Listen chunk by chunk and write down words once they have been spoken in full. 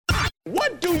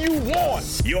What do you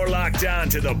want? You're locked on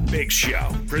to The Big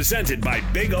Show, presented by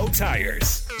Big O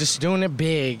Tires. Just doing it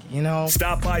big, you know?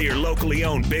 Stop by your locally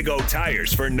owned Big O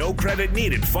Tires for no credit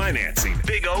needed financing.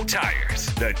 Big O Tires,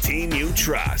 the team you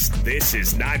trust. This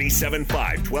is 97.5,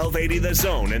 1280 The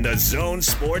Zone and The Zone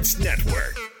Sports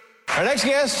Network. Our next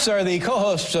guests are the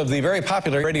co-hosts of the very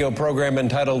popular radio program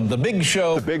entitled The Big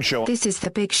Show. The Big Show. This is The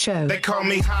Big Show. They call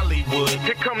me Hollywood.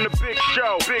 Here come the Big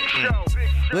Show. Big Show. Big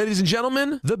Show. Ladies and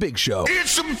gentlemen, The Big Show.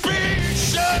 It's a big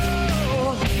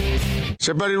show. Is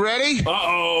everybody ready?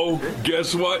 Uh-oh.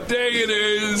 Guess what day it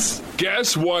is?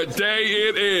 Guess what day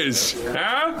it is?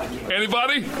 Huh?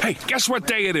 Anybody? Hey, guess what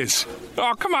day it is?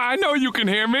 Oh, come on. I know you can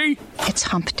hear me. It's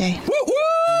hump day. Woo-woo!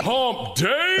 Hump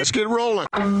day? Let's get rolling.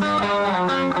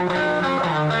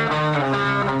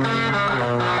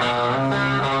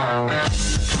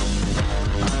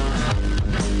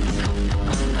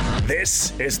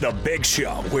 This is The Big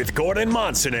Show with Gordon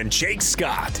Monson and Jake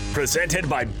Scott, presented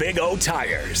by Big O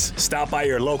Tires. Stop by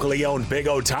your locally owned Big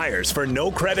O Tires for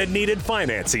no credit needed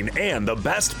financing and the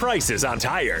best prices on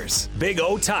tires. Big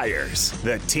O Tires,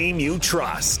 the team you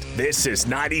trust. This is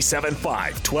 97.5,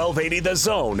 1280 The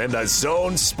Zone and The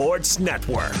Zone Sports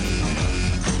Network.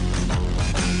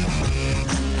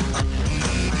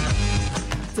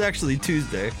 It's actually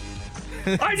Tuesday.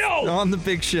 I know! On The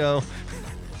Big Show.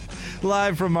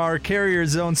 Live from our Carrier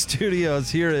Zone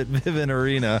studios here at Vivint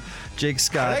Arena. Jake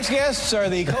Scott. Our next guests are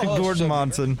the co-hosts Gordon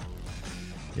Monson.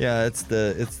 Yeah, it's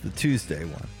the Tuesday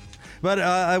one. But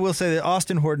I will say that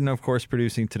Austin Horton, of course,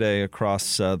 producing today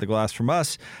across the glass from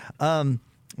us.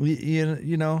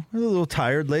 You know, a little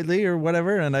tired lately or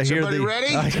whatever, and I hear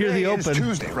the open.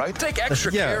 Tuesday, right? Take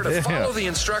extra care to follow the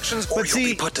instructions or you'll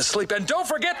be put to sleep. And don't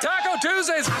forget Taco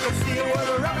Tuesdays.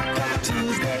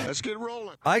 Let's get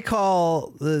rolling. I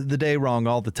call the day wrong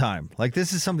all the time. Like,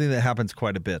 this is something that happens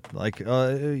quite a bit. Like,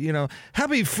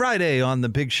 happy Friday on The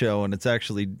Big Show, and it's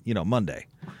actually, Monday.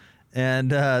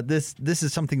 And this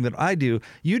is something that I do.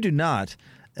 You do not.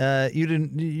 You're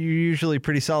usually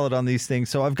pretty solid on these things,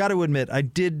 so I've got to admit I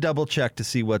did double check to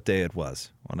see what day it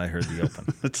was when I heard the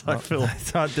open. I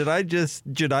thought, did I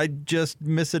just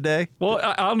miss a day? Well,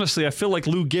 honestly, I feel like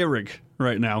Lou Gehrig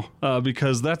right now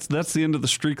because that's the end of the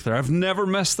streak there. I've never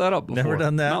messed that up before. Never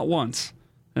done that? Not once.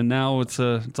 And now it's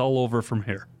all over from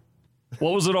here.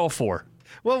 What was it all for?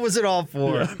 What was it all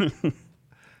for? Yeah.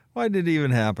 Why did it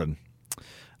even happen?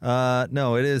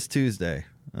 No, it is Tuesday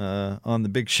on The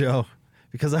Big Show.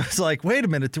 Because I was like, wait a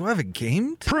minute, do I have a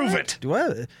game tonight? Prove it. Do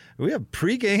we have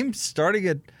pregame starting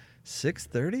at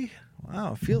 6:30?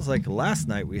 Wow, it feels like last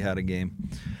night we had a game.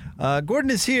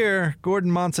 Gordon is here.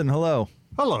 Gordon Monson, hello.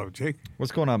 Hello, Jake.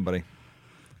 What's going on, buddy?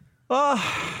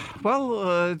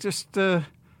 Just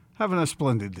having a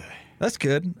splendid day. That's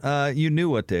good. You knew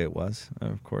what day it was.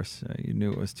 Of course, you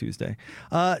knew it was Tuesday.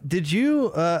 Did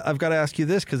you, I've got to ask you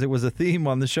this because it was a theme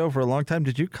on the show for a long time.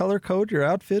 Did you color code your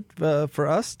outfit for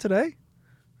us today?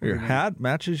 Your hat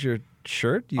matches your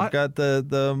shirt. You've got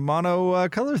the mono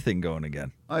color thing going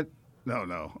again.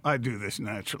 No. I do this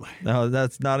naturally. No,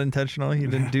 that's not intentional. You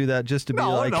didn't do that just to be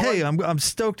hey, I'm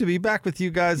stoked to be back with you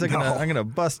guys. I'm gonna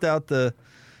bust out the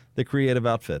creative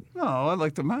outfit. No, I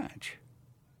like to match.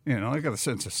 I got a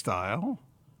sense of style.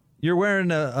 You're wearing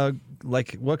a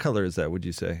what color is that? Would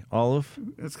you say olive?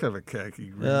 It's kind of a khaki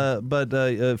green.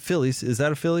 But Phillies, is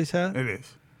that a Phillies hat? It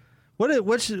is.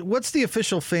 What's the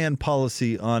official fan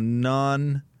policy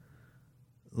on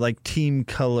team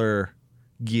color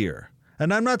gear?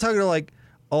 And I'm not talking to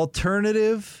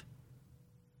alternative,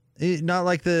 not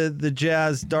like the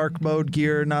Jazz dark mode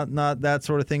gear, not that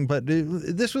sort of thing. But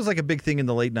this was like a big thing in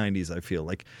the late 90s, I feel,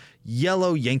 like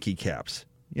yellow Yankee caps.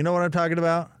 You know what I'm talking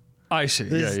about? I see.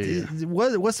 Yeah.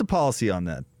 What's the policy on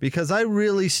that? Because I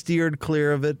really steered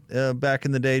clear of it back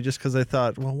in the day just because I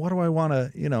thought, well, what do I want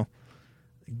to,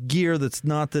 gear that's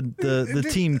not the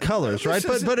team colors, right?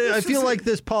 But I feel like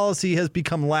this policy has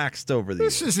become laxed over the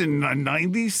years. This isn't a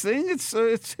 90s thing.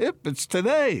 It's hip. It's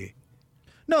today.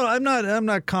 No, I'm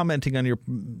not commenting on your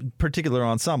particular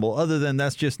ensemble, other than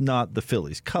that's just not the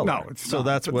Phillies color. No, it's not.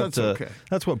 That's what okay.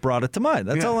 That's what brought it to mind.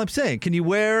 That's all I'm saying. Can you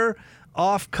wear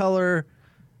off color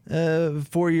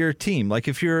for your team? Like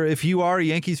if you are a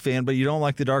Yankees fan but you don't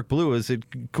like the dark blue, is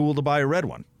it cool to buy a red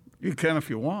one? You can if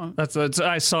you want.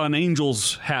 I saw an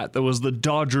Angels hat that was the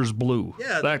Dodgers blue.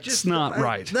 Yeah, that's not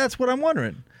right. That's what I'm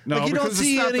wondering. No, you don't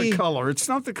see it's not any the color. It's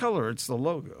not the color. It's the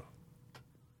logo.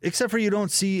 Except for you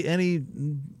don't see any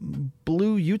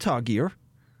blue Utah gear.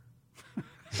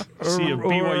 See a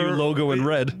BYU logo in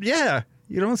red. Yeah,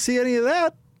 you don't see any of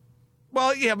that.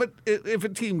 Well, yeah, but if a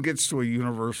team gets to a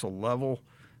universal level,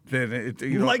 then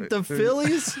the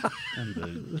Phillies and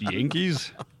the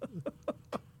Yankees.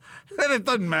 Then it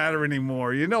doesn't matter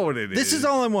anymore. You know what it is. This is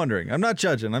all I'm wondering. I'm not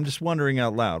judging. I'm just wondering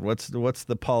out loud. What's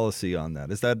the policy on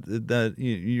that? Is that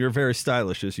you're very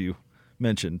stylish, as you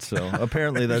mentioned. So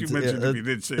apparently that's you mentioned if you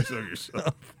did say so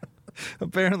yourself.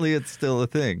 Apparently it's still a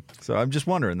thing. So I'm just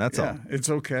wondering. That's all. It's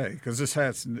okay because this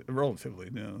hat's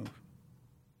relatively new.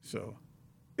 So,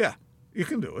 yeah, you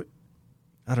can do it.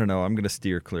 I don't know. I'm going to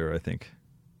steer clear, I think.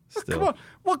 Still. Come on.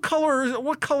 What colors are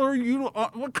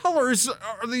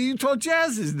the Utah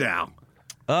Jazzes now?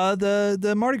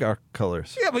 The Mardi Gras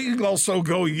colors. Yeah, but you can also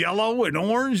go yellow and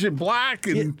orange and black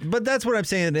but that's what I'm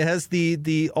saying. It has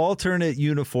the alternate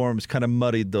uniforms kind of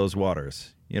muddied those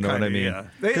waters. You know what I mean? Yeah.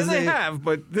 They have,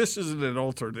 but this isn't an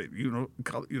alternate uniform.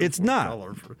 It's not.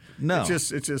 Color No. It's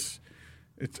just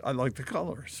I like the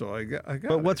color, so I got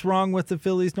But what's wrong with the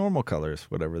Phillies' normal colors,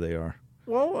 whatever they are?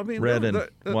 Well, I mean, red and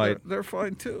white. They're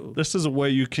fine too. This is a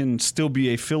way you can still be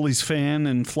a Phillies fan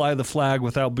and fly the flag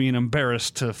without being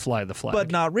embarrassed to fly the flag.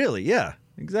 But not really, yeah.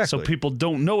 Exactly. So people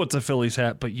don't know it's a Phillies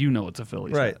hat, but you know it's a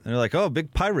Phillies right. hat. They're like, "Oh,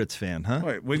 big Pirates fan, huh?"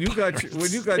 Right. When you got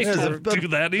They don't do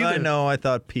that either. I know. I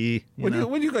thought P. When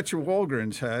you got your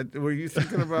Walgreens hat, were you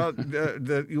thinking about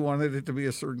that you wanted it to be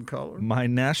a certain color? My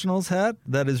Nationals hat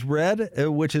that is red,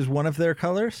 which is one of their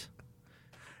colors.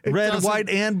 Red, white,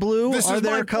 and blue are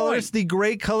their colors, the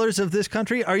great colors of this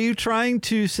country. Are you trying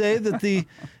to say that the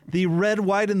red,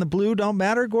 white, and the blue don't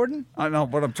matter, Gordon? I know.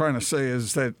 What I'm trying to say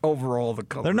is that overall the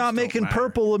colors. They're not making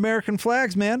purple American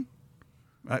flags, man.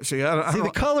 See,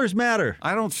 the colors matter.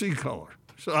 I don't see color.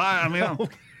 So I mean,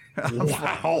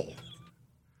 wow.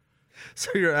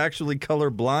 So you're actually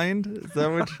colorblind? Is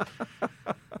that what?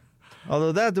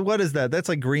 Although what is that? That's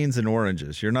like greens and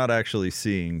oranges. You're not actually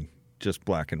seeing just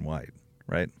black and white.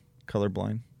 Right?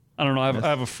 Colorblind? I don't know. I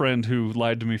have a friend who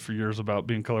lied to me for years about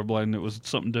being colorblind, and it was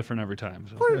something different every time.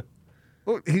 So.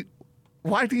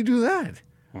 Why do you do that?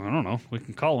 Well, I don't know. We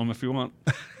can call him if you want.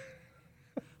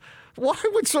 Why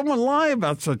would someone lie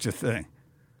about such a thing?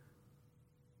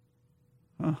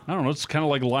 I don't know. It's kind of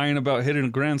like lying about hitting a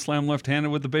grand slam left-handed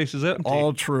with the bases empty.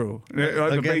 All true.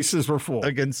 The bases were full.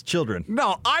 Against children.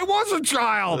 No, I was a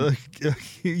child.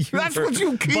 That's what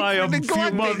you keep by a neglecting.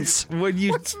 few months.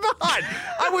 It's not.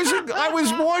 I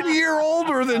was 1 year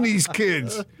older than these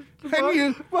kids.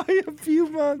 By a few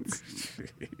months.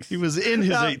 He was in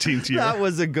his 18th year. That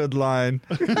was a good line.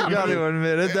 You got to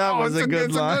admit it. That was a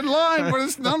good line. It's a good line,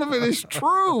 but none of it is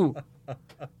true.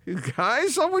 You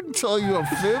guys, I wouldn't tell you a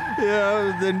fib.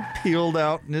 Yeah, then peeled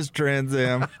out in his Trans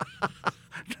Am.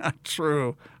 Not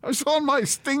true. I was on my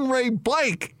Stingray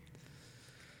bike.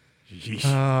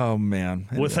 Oh man!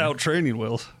 Without training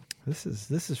wheels. This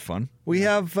is fun. We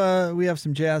have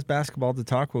some Jazz basketball to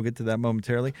talk. We'll get to that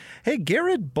momentarily. Hey,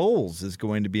 Garrett Bolles is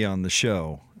going to be on the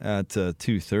show at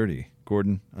 2:30.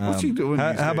 Gordon, what's he doing?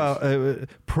 How about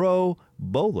Pro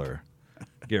Bowler?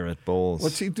 Garrett Bolles.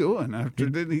 What's he doing?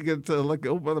 Didn't he get let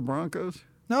go by the Broncos?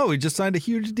 No, he just signed a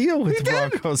huge deal with the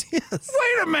Broncos. Yes.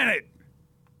 Wait a minute.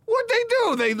 What'd they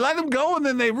do? They let him go and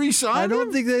then they re-signed him? I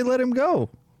don't think they let him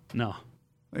go. No.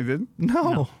 They didn't?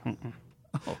 No.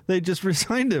 They just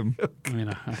resigned him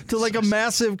to like a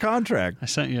massive contract. I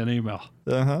sent you an email.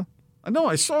 Uh-huh. I know,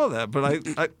 I saw that, but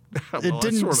it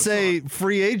didn't say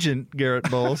free agent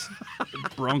Garrett Bolles.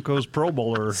 Broncos Pro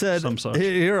Bowler said, some such.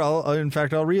 Here, I'll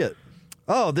read it.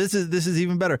 Oh, this is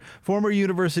even better. Former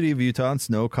University of Utah and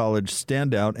Snow College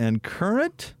standout and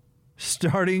current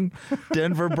starting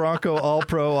Denver Bronco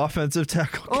All-Pro offensive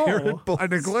tackle Garrett Bolles. I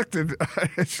neglected.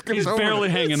 He's barely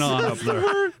hanging on up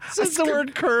there. Says the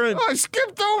word current. I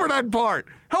skipped over that part.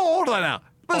 How old am I now?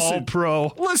 Listen,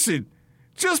 All-Pro. Listen,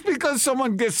 just because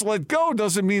someone gets let go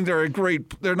doesn't mean they're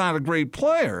not a great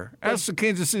player. Ask the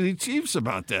Kansas City Chiefs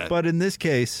about that. But in this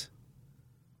case,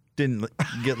 didn't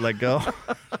get let go.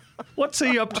 What's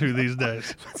he up to these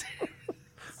days?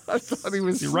 I thought he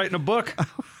was. You writing a book?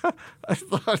 I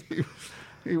thought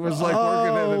he was like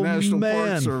working at a National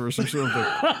Park Service or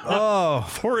something.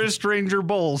 Forest Ranger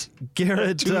Bulls.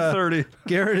 Garrett 2:30.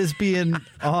 Garrett is being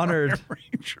honored.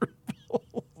 Ranger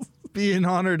Bulls. Being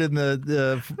honored in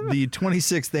the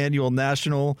 26th annual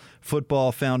National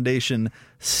Football Foundation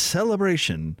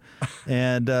celebration,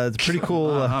 and it's a pretty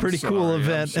cool, cool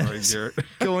event. I'm sorry,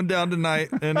 going down tonight,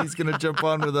 and he's going to jump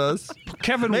on with us.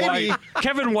 Kevin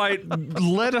White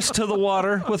led us to the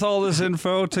water with all this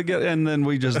info and then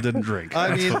we just didn't drink.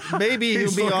 I mean, maybe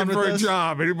he'll be on with for us. a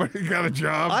job. Anybody got a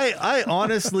job? I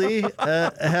honestly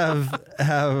have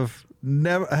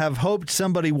hoped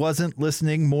somebody wasn't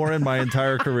listening more in my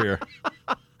entire career.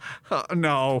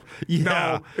 No. Yeah.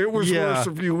 No. It was worse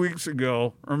a few weeks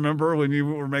ago. Remember when you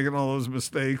were making all those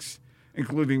mistakes?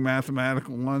 including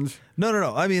mathematical ones?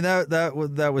 No. I mean,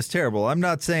 that was terrible. I'm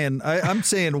not saying. I'm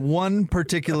saying one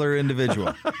particular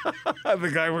individual.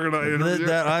 The guy we're going to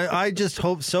interview. I just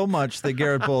hope so much that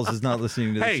Garrett Bolles is not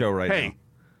listening to the show right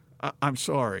now. I'm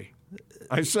sorry.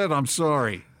 I said I'm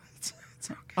sorry.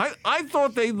 I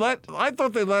thought they let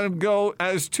him go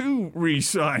as to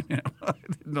re-sign him. I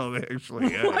didn't know they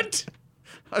actually had. What?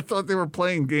 I thought they were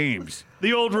playing games.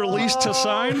 The old release to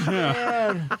sign?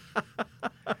 Yeah.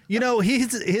 You know,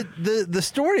 the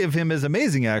story of him is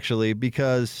amazing, actually,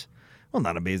 because, well,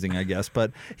 not amazing, I guess,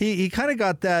 but he kind of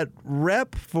got that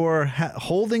rep for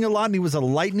holding a lot, and he was a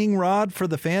lightning rod for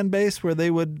the fan base where they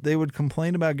would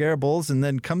complain about Garrett Bolles, and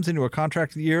then comes into a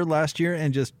contract year last year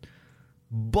and just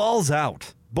balls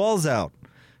out.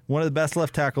 One of the best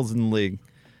left tackles in the league,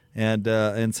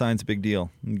 and signs a big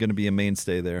deal. I'm going to be a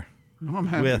mainstay there. I'm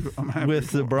happy with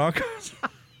the Broncos.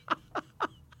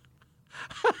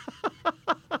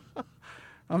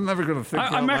 I'm never going to think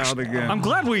out loud again. I'm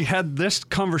glad we had this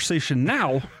conversation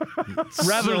now,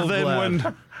 rather than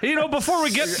when before we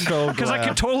get, because I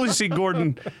can totally see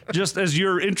Gordon just as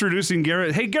you're introducing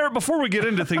Garrett. Hey, Garrett, before we get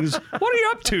into things, what are you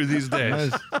up to these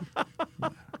days?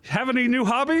 Have any new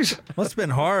hobbies? Well, it's been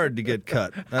hard to get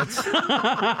cut. That's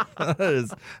a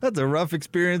rough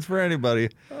experience for anybody.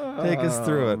 Take us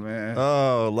through it. Man.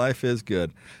 Oh, life is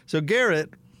good. So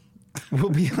Garrett will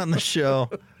be on the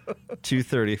show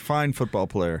 2:30. Fine football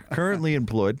player, currently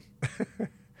employed.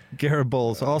 Garrett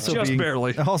Bolles also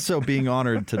being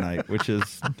honored tonight, which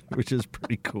is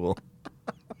pretty cool.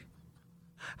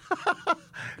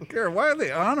 Garrett, why are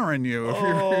they honoring you if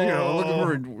you're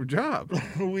looking for a job?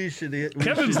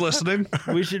 Kevin's listening.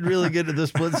 We should really get to the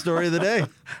split story of the day.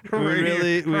 We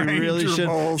really should.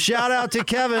 Bolles. Shout out to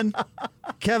Kevin.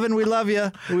 Kevin, we love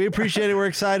you. We appreciate it. We're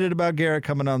excited about Garrett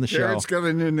coming on the show. Garrett's got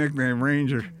a new nickname,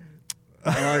 Ranger.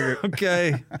 I like it.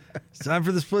 Okay. It's time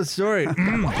for the split story.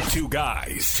 Two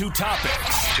guys, two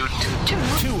topics,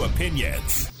 two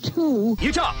opinions.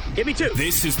 You talk. Give me two.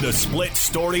 This is the split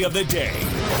story of the day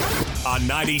on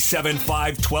 97.5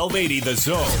 1280 The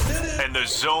Zone and The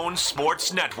Zone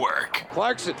Sports Network.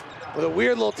 Clarkson with a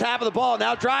weird little tap of the ball.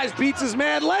 Now drives, beats his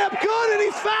man. Layup good, and he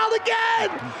fouled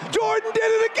again. Jordan did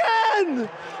it again.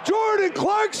 Jordan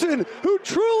Clarkson, who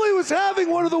truly was having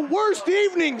one of the worst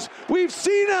evenings we've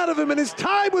seen out of him in his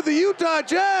time with the Utah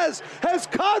Jazz, has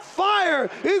caught fire,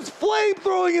 is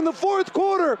flame-throwing in the fourth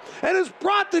quarter, and has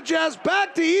brought the Jazz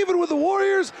back to even with the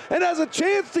Warriors and has a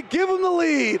chance to give them the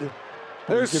lead.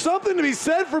 There's something to be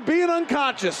said for being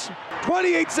unconscious.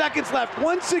 28 seconds left,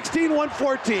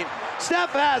 116-114.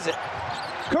 Steph has it.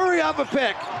 Curry off a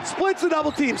pick, splits the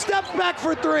double team, steps back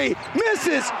for three,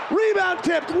 misses, rebound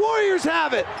tipped, Warriors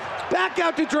have it. Back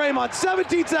out to Draymond,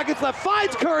 17 seconds left,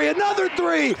 finds Curry, another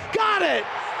three, got it.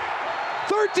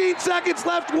 13 seconds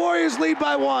left, Warriors lead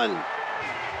by one.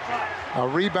 A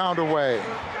rebound away.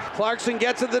 Clarkson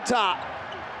gets at the top.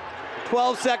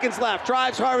 12 seconds left,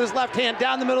 drives hard with his left hand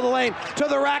down the middle of the lane to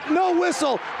the rack, no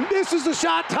whistle, misses the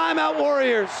shot, timeout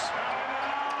Warriors.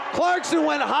 Clarkson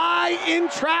went high in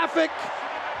traffic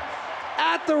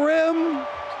at the rim.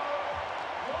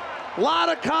 A lot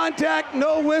of contact,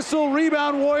 no whistle,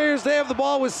 rebound Warriors. They have the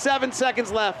ball with 7 seconds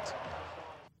left.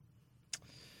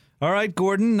 All right,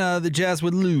 Gordon, the Jazz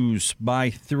would lose by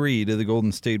 3 to the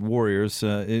Golden State Warriors.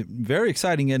 Very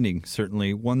exciting ending,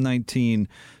 certainly, 119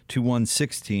 to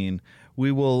 116.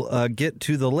 We will get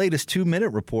to the latest 2-minute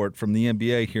report from the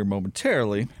NBA here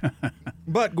momentarily.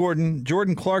 But, Gordon,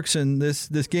 Jordan Clarkson, this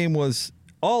game was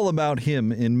all about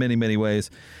him in many, many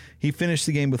ways. He finished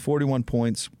the game with 41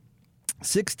 points,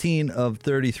 16 of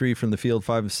 33 from the field,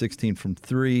 5 of 16 from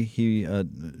 3. He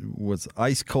was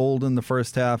ice cold in the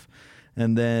first half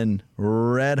and then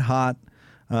red hot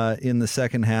in the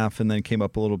second half, and then came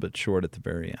up a little bit short at the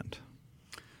very end.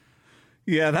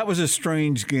 Yeah, that was a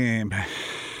strange game.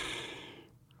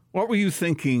 What were you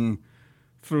thinking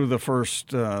through the first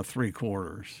 3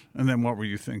 quarters? And then what were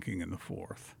you thinking in the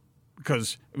fourth?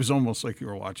 Because it was almost like you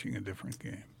were watching a different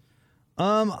game.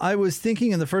 I was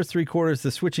thinking in the first 3 quarters,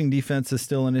 the switching defense is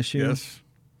still an issue. Yes,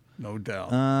 no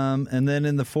doubt. And then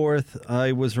in the fourth,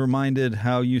 I was reminded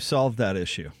how you solved that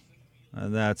issue.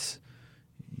 That's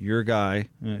your guy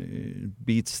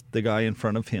beats the guy in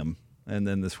front of him, and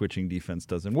then the switching defense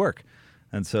doesn't work.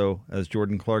 And so as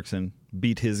Jordan Clarkson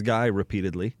beat his guy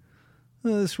repeatedly,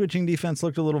 the switching defense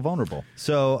looked a little vulnerable.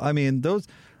 So, I mean, those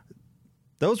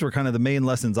were kind of the main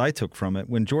lessons I took from it.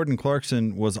 When Jordan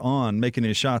Clarkson was on, making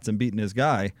his shots and beating his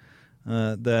guy,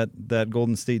 that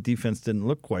Golden State defense didn't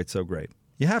look quite so great.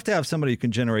 You have to have somebody who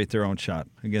can generate their own shot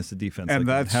against the defense. And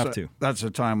have to. That's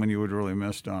a time when you would really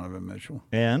miss Donovan Mitchell.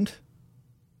 And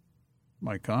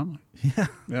Mike Conley.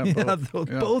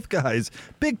 Both guys,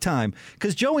 big time.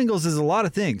 Because Joe Ingles is a lot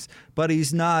of things, but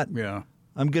he's not. Yeah.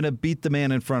 I'm going to beat the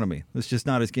man in front of me. That's just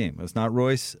not his game. That's not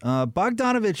Royce.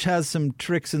 Bogdanovich has some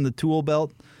tricks in the tool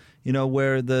belt,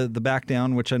 where the back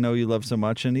down, which I know you love so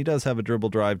much, and he does have a dribble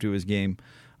drive to his game,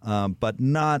 but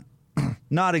not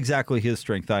exactly his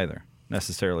strength either,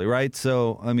 necessarily, right?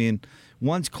 So, I mean,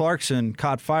 once Clarkson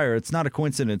caught fire, it's not a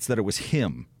coincidence that it was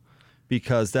him,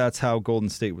 because that's how Golden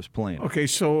State was playing. Okay,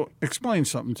 so explain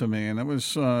something to me. And it was,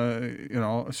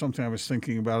 something I was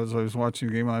thinking about as I was watching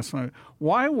the game last night.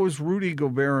 Why was Rudy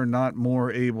Gobert not more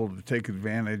able to take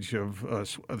advantage of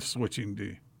switching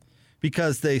D?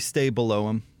 Because they stay below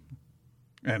him.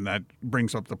 And that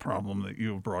brings up the problem that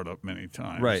you've brought up many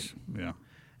times. Right. Yeah.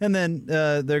 And then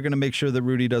they're going to make sure that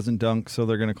Rudy doesn't dunk, so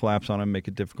they're going to collapse on him, make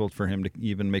it difficult for him to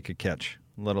even make a catch,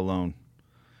 let alone...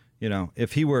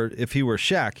 if he were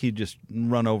Shaq, he'd just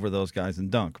run over those guys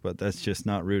and dunk, but that's just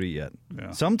not Rudy yet.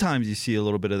 Yeah. Sometimes you see a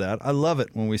little bit of that. I love it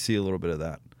when we see a little bit of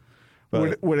that.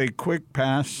 But would a quick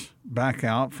pass back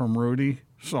out from Rudy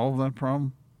solve that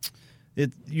problem?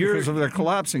 Because if they're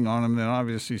collapsing on him, then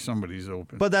obviously somebody's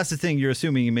open. But that's the thing. You're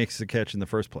assuming he makes the catch in the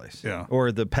first place. Yeah.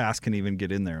 Or the pass can even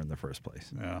get in there in the first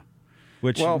place. Yeah.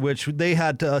 Which they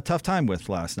had a tough time with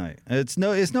last night. It's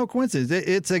no coincidence.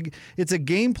 It's a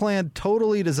game plan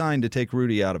totally designed to take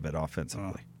Rudy out of it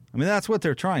offensively. I mean, that's what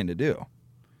they're trying to do.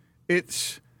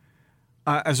 It's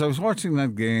as I was watching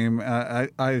that game,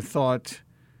 I thought,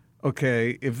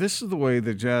 okay, if this is the way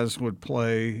the Jazz would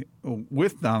play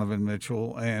with Donovan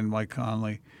Mitchell and Mike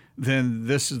Conley, then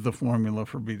this is the formula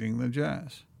for beating the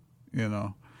Jazz.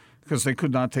 Because they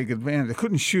could not take advantage. They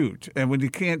couldn't shoot, and when you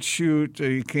can't shoot,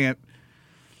 you can't.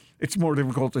 It's more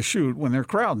difficult to shoot when they're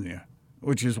crowding you,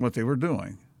 which is what they were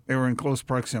doing. They were in close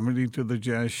proximity to the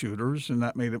Jazz shooters, and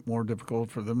that made it more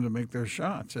difficult for them to make their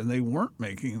shots. And they weren't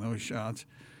making those shots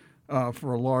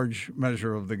for a large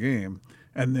measure of the game.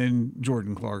 And then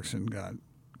Jordan Clarkson got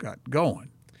going.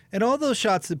 And all those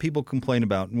shots that people complain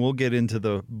about, and we'll get into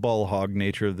the ball hog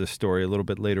nature of this story a little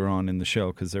bit later on in the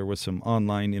show because there was some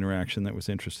online interaction that was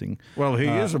interesting. Well, he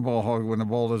is a ball hog when the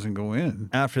ball doesn't go in.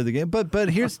 After the game. But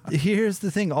here's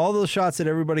the thing. All those shots that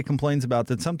everybody complains about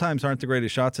that sometimes aren't the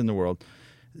greatest shots in the world,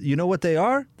 you know what they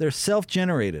are? They're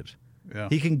self-generated. Yeah.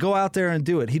 He can go out there and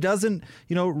do it. He doesn't,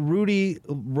 Rudy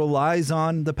relies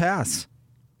on the pass.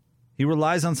 He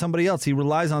relies on somebody else. He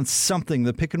relies on something,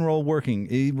 the pick and roll working.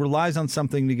 He relies on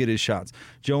something to get his shots.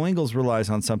 Joe Ingles relies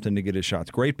on something to get his shots.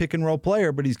 Great pick and roll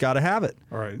player, but he's got to have it.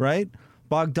 All right. Right?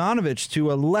 Bogdanovich,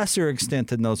 to a lesser extent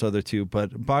than those other two,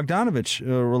 but Bogdanovich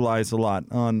relies a lot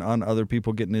on other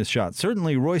people getting his shots.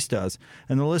 Certainly Royce does,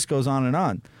 and the list goes on and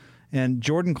on. And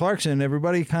Jordan Clarkson,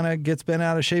 everybody kind of gets bent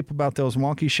out of shape about those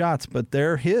wonky shots, but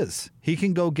they're his. He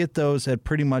can go get those at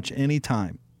pretty much any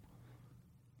time.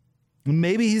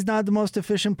 Maybe he's not the most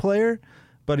efficient player,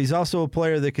 but he's also a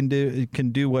player that can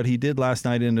do what he did last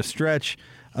night in a stretch.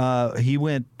 He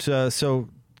went so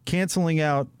canceling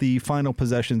out the final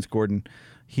possessions, Gordon.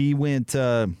 He went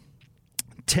 10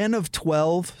 of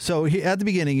 12. So at the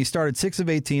beginning, he started 6 of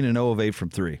 18 and 0 of 8 from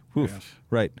 3. Oof. Yes.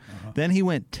 Right. Then he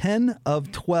went 10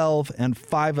 of 12 and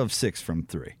 5 of 6 from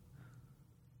 3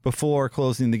 before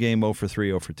closing the game 0 for 3,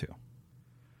 0 for 2.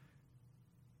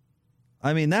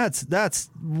 I mean, that's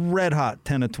red hot,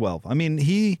 10 of 12. I mean,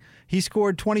 he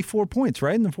scored 24 points,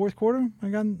 right, in the fourth quarter?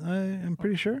 I'm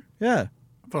pretty sure. Yeah.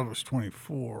 I thought it was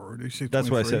 24. Did you say 23? That's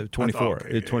what I said, 24.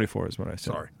 24 is what I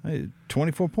said. Sorry.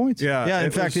 24 points? Yeah. Yeah, in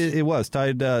fact, it was.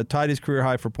 Tied his career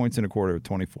high for points in a quarter with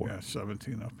 24. Yeah,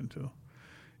 17 up until.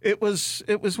 It was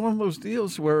one of those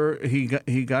deals where he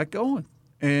got going,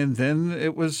 and then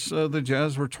it was the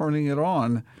Jazz were turning it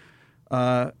on.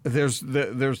 There's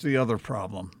the other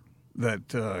problem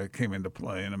that came into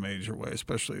play in a major way,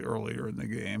 especially earlier in the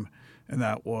game, and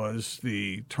that was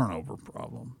the turnover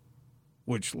problem,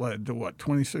 which led to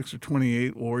 26 or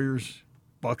 28 Warriors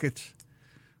buckets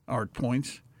or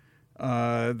points.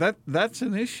 That's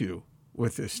an issue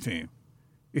with this team.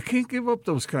 You can't give up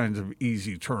those kinds of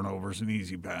easy turnovers and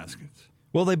easy baskets.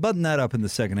 Well, they buttoned that up in the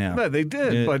second half. Yeah, they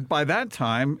did, but by that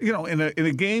time, in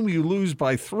a game you lose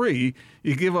by 3,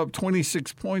 you give up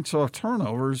 26 points off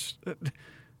turnovers.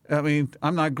 I mean,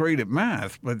 I'm not great at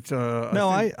math, but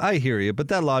I hear you. But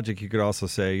that logic, you could also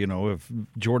say, if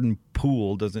Jordan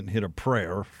Poole doesn't hit a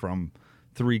prayer from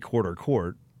 3-quarter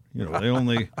court,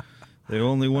 they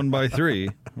only won by 3,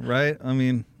 right? I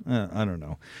mean, I don't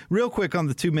know. Real quick on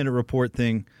the 2-minute report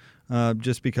thing,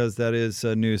 just because that is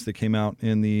news that came out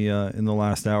in the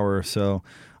last hour or so.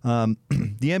 The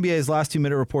NBA's last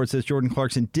 2-minute report says Jordan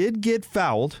Clarkson did get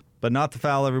fouled but not the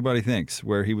foul everybody thinks,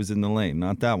 where he was in the lane.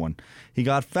 Not that one. He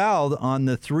got fouled on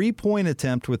the three-point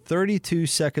attempt with 32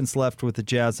 seconds left with the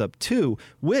Jazz up 2,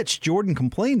 which Jordan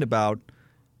complained about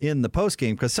in the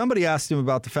postgame because somebody asked him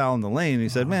about the foul in the lane. And he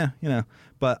said, man,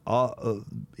 but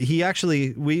he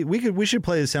actually, we should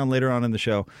play the sound later on in the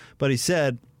show, but he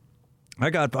said,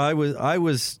 I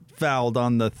was fouled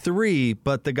on the 3,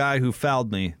 but the guy who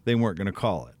fouled me, they weren't going to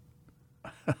call it.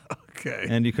 Okay.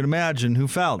 And you can imagine who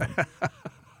fouled him.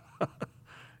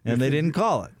 And they didn't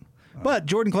call it. But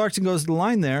Jordan Clarkson goes to the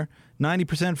line there,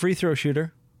 90% free throw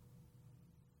shooter.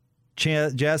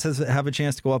 Jazz have a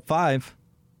chance to go up 5.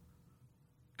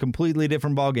 Completely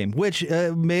different ballgame, which,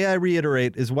 may I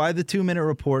reiterate, is why the 2-minute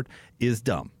report is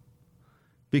dumb.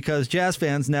 Because Jazz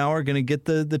fans now are going to get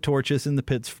the torches and the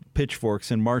pitchforks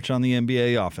and march on the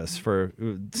NBA office for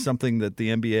something that the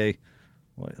NBA...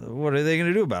 What are they going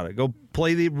to do about it? Go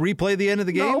replay the end of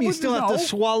the game? No, you still have to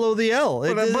swallow the L.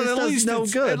 But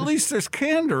Good. At least there's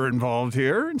candor involved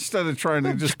here instead of trying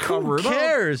to just cover it up. Who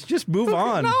cares? Just move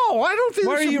on. No, I don't think.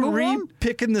 Why are you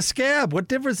re-picking the scab? What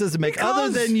difference does it make? Other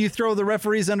than you throw the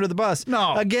referees under the bus.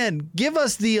 No. Again, give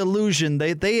us the illusion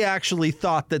they actually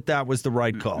thought that was the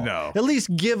right call. No. At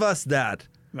least give us that.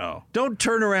 No. Don't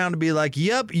turn around and be like,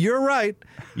 yep, you're right.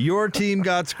 Your team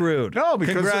got screwed. No,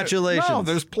 because congratulations.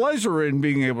 There's pleasure in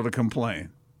being able to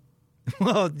complain.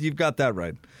 Well, you've got that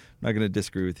right. I'm not going to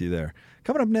disagree with you there.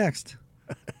 Coming up next,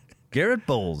 Garrett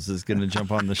Bolles is going to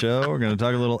jump on the show. We're going to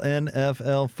talk a little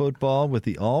NFL football with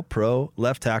the all-pro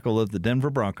left tackle of the Denver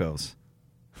Broncos.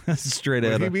 Straight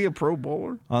ahead. Would he be a Pro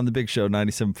Bowler? On the Big Show,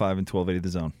 97.5 and 1280 The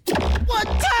Zone. What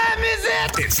time is it?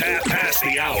 It's half past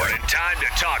the hour and time to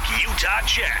talk Utah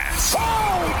Jazz.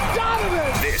 Oh,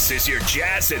 Donovan! This is your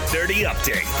Jazz at 30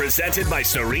 update, presented by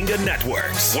Syringa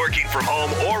Networks. Working from home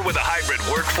or with a hybrid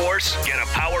workforce? Get a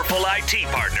powerful IT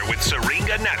partner with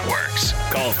Syringa Networks.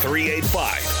 Call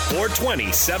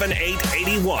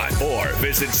 385-420-7881 or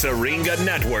visit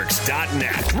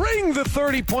syringanetworks.net. Ring the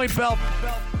 30-point bell.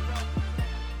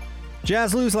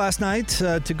 Jazz lose last night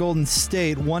to Golden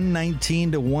State,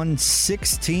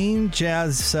 119-116.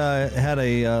 Jazz had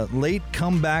a late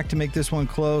comeback to make this one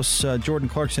close. Jordan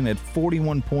Clarkson had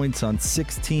 41 points on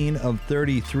 16 of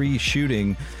 33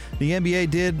 shooting. The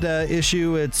NBA did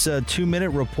issue its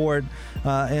 2-minute report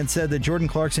and said that Jordan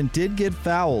Clarkson did get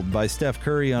fouled by Steph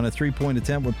Curry on a 3-point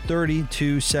attempt with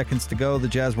 32 seconds to go. The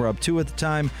Jazz were up 2 at the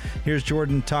time. Here's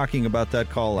Jordan talking about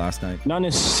that call last night. Not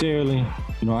necessarily.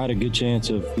 I had a good chance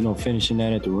of, finishing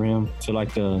that at the rim. I feel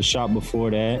like the shot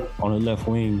before that on the left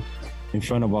wing in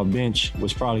front of our bench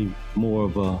was probably more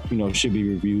of a, should be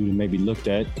reviewed and maybe looked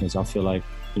at, because I feel like,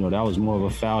 that was more of a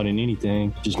foul than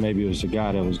anything. Just maybe it was the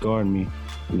guy that was guarding me.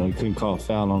 He couldn't call a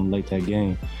foul on him late that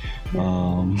game.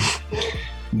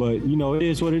 But, it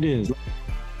is what it is.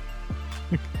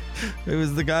 It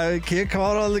was the guy, can't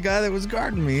call it on the guy that was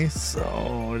guarding me,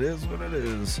 so it is what it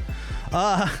is.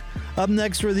 Up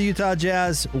next for the Utah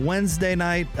Jazz, Wednesday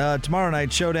night, tomorrow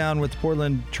night, showdown with the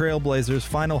Portland Trail Blazers.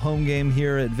 Final home game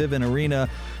here at Vivint Arena.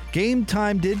 Game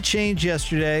time did change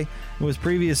yesterday. It was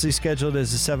previously scheduled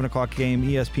as a 7 o'clock game.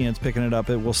 ESPN's picking it up.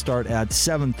 It will start at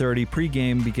 7:30.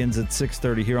 Pre-game begins at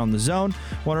 6:30 here on The Zone.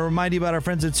 Want to remind you about our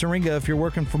friends at Syringa. If you're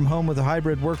working from home with a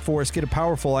hybrid workforce, get a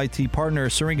powerful IT partner,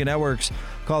 Syringa Networks.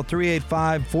 Call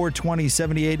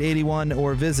 385-420-7881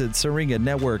 or visit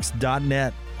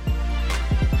syringanetworks.net.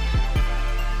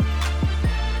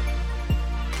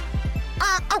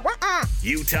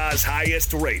 Utah's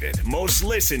highest rated, most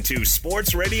listened to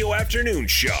sports radio afternoon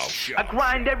show. I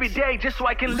grind every day just so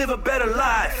I can live a better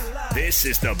life. This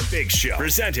is the Big Show,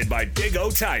 presented by Big O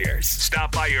Tires.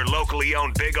 Stop by your locally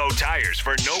owned Big O Tires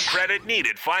for no credit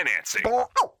needed financing.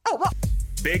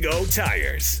 Big O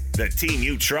Tires, the team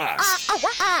you trust.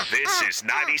 This is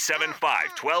 97.5,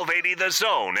 1280 The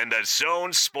Zone and the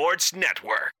Zone Sports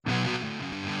Network.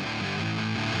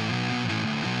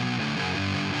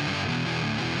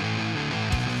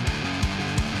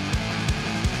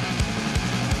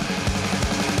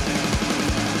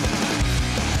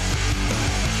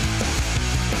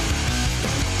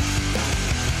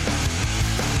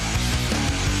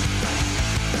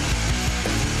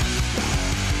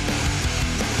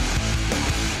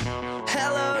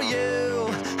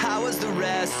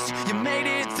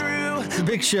 The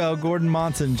Big Show, Gordon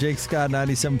Monson, Jake Scott,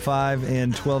 97.5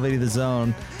 and 1280 The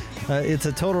Zone. It's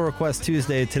a Total Request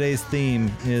Tuesday. Today's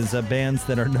theme is bands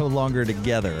that are no longer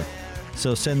together.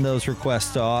 So send those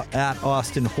requests to at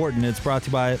Austin Horton. It's brought to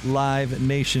you by Live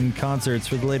Nation Concerts.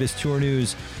 For the latest tour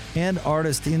news and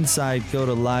artist insight, go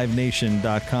to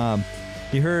livenation.com.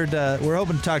 You heard, we're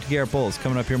hoping to talk to Garrett Bolles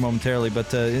coming up here momentarily,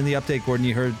 but in the update, Gordon,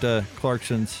 you heard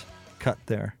Clarkson's cut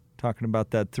there talking about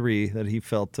that three that he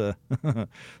felt the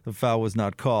foul was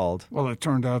not called. Well, it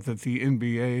turned out that the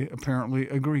NBA apparently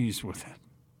agrees with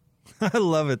it. I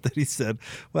love it that he said,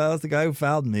 well, it's the guy who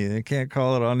fouled me. They can't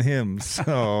call it on him.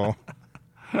 So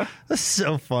that's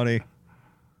so funny.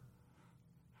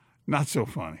 Not so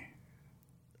funny.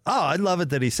 Oh, I love it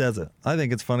that he says it. I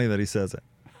think it's funny that he says it.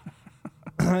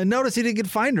 I noticed he didn't get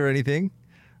fined or anything.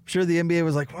 I'm sure the NBA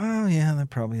was like, well, yeah, that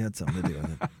probably had something to do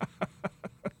with it.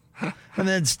 And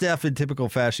then Steph, in typical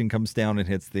fashion, comes down and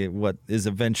hits what is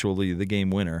eventually the game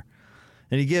winner.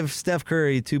 And you give Steph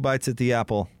Curry 2 bites at the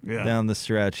apple down the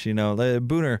stretch. You know,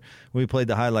 Booner, when we played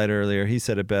the highlight earlier, he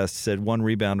said it best, said 1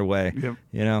 rebound away. Yep.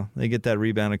 You know, they get that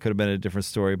rebound. It could have been a different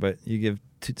story, but you give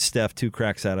Steph 2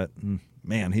 cracks at it. And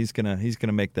man, he's gonna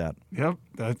make that. Yep,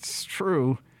 that's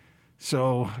true.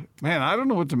 So, man, I don't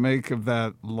know what to make of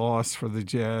that loss for the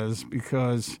Jazz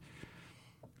because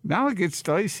now it gets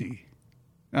dicey.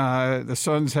 The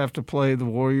Suns have to play the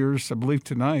Warriors, I believe,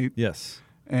 tonight. Yes.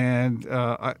 And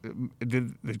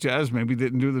the Jazz maybe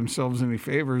didn't do themselves any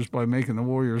favors by making the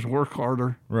Warriors work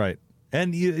harder. Right.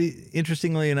 And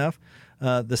interestingly enough,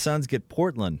 the Suns get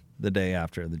Portland the day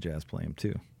after the Jazz play them,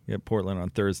 too. You get Portland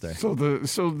on Thursday. So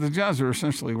the Jazz are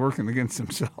essentially working against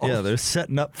themselves. Yeah, they're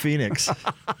setting up Phoenix.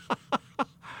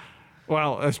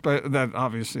 Well, that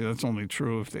obviously that's only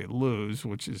true if they lose,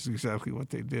 which is exactly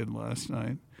what they did last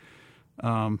night.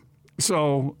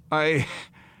 So I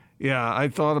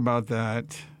thought about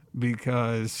that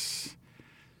because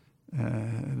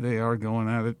they are going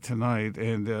at it tonight.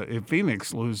 And if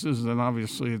Phoenix loses, then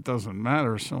obviously it doesn't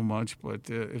matter so much. But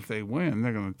if they win,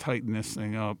 they're going to tighten this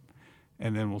thing up,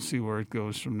 and then we'll see where it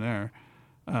goes from there.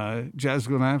 Jazz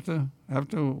going to have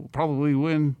to probably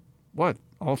win,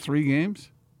 all 3 games?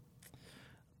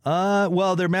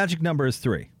 Well, their magic number is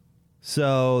 3.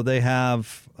 So they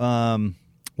have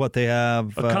they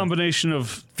have a combination of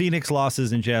Phoenix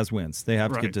losses and Jazz wins. They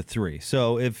have to get to 3.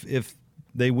 So if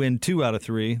they win 2 out of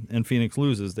 3 and Phoenix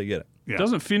loses, they get it. Yeah.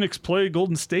 Doesn't Phoenix play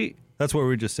Golden State? That's what we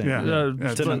were just saying.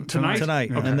 Tonight,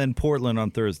 and then Portland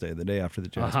on Thursday, the day after the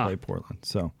Jazz play Portland.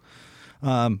 So.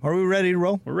 Are we ready to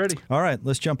roll? We're ready. All right,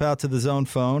 let's jump out to the zone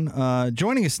phone.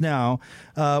 Joining us now,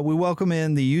 we welcome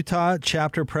in the Utah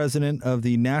chapter president of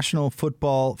the National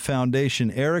Football Foundation,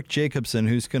 Eric Jacobson,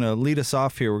 who's going to lead us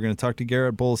off here. We're going to talk to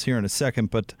Garrett Bolles here in a second,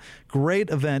 but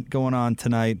great event going on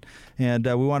tonight, and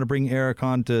we want to bring Eric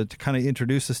on to kind of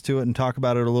introduce us to it and talk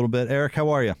about it a little bit. Eric, how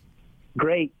are you?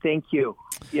 Great, thank you.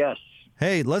 Yes.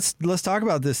 Hey, let's talk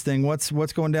about this thing. What's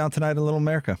going down tonight in Little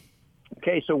America?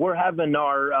 Okay, so we're having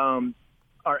our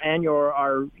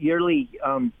yearly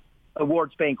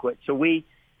awards banquet. So we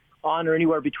honor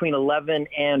anywhere between 11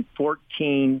 and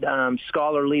 14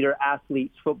 scholar leader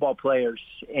athletes, football players.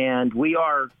 And we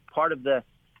are part of the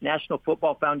National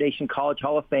Football Foundation College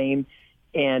Hall of Fame,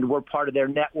 and we're part of their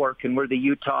network, and we're the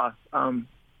Utah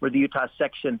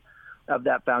section of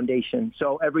that foundation.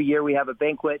 So every year we have a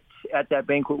banquet. At that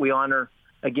banquet we honor,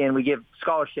 again, we give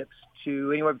scholarships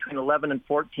to anywhere between 11 and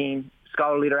 14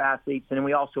 scholar leader athletes, and then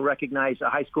we also recognize a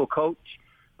high school coach,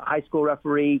 a high school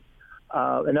referee,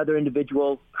 another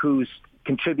individual who's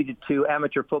contributed to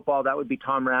amateur football. That would be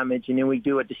Tom Ramage. And then we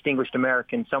do a distinguished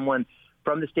American, someone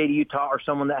from the state of Utah or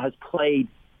someone that has played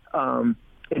at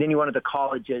any one of the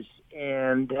colleges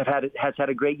and has had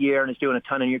a great year and is doing a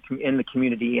ton in the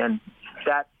community. And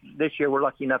that this year we're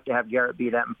lucky enough to have Garrett be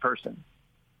that in person.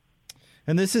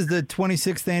 And this is the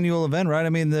 26th annual event, right? I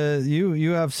mean,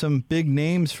 you have some big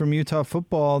names from Utah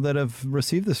football that have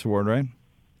received this award, right?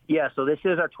 Yeah, so this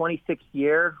is our 26th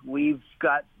year. We've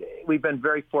been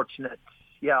very fortunate.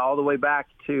 Yeah, all the way back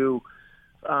to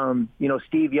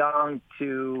Steve Young,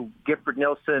 to Gifford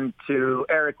Nilsson, to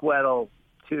Eric Weddle,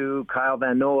 to Kyle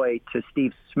Van Noy, to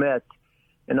Steve Smith,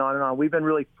 and on and on. We've been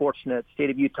really fortunate. State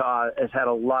of Utah has had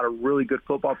a lot of really good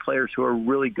football players who are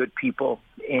really good people,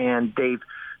 and they've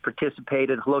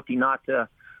participated, Haloti Nata,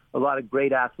 a lot of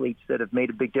great athletes that have made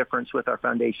a big difference with our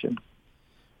foundation.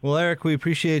 Well, Eric, we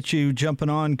appreciate you jumping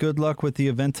on. Good luck with the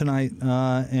event tonight,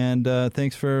 and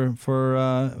thanks for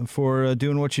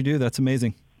doing what you do. That's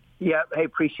amazing. Yeah, hey,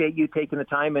 appreciate you taking the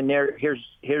time. And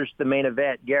here's the main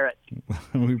event, Garrett.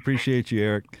 We appreciate you,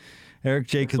 Eric. Eric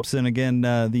Jacobson, again,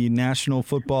 the National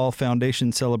Football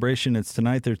Foundation celebration. It's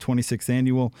tonight, their 26th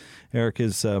annual. Eric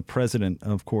is president,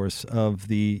 of course, of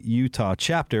the Utah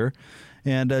chapter.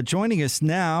 And joining us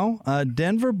now,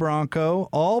 Denver Bronco,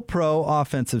 all-pro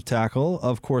offensive tackle,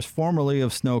 of course, formerly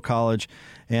of Snow College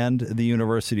and the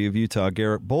University of Utah.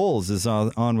 Garrett Bolles is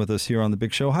on with us here on The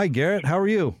Big Show. Hi, Garrett. How are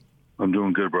you? I'm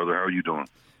doing good, brother. How are you doing?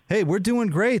 Hey, we're doing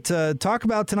great. Talk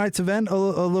about tonight's event a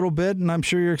little bit, and I'm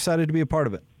sure you're excited to be a part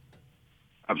of it.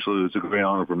 Absolutely. It's a great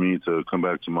honor for me to come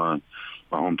back to my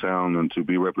hometown and to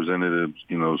be represented,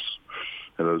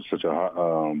 at such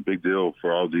a big deal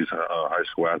for all these high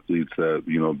school athletes that,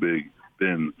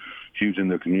 been huge in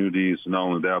their communities. Not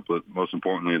only that, but most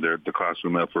importantly, the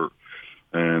classroom effort,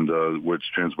 and which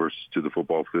transfers to the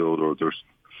football field or there's,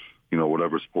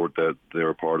 whatever sport that they're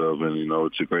a part of. And,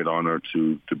 it's a great honor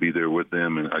to be there with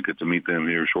them, and I get to meet them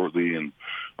here shortly, and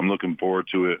I'm looking forward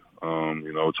to it.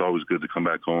 It's always good to come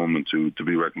back home and to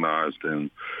be recognized and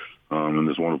in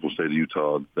this wonderful state of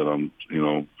Utah that I'm,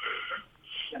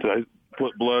 that I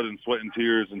put blood and sweat and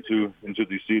tears into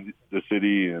the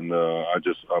city, and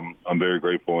I'm very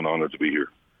grateful and honored to be here.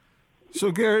 So,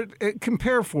 Garrett,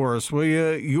 compare for us, will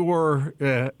you, your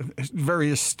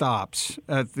various stops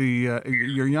at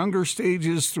your younger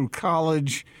stages through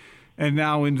college and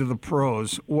now into the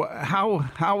pros. How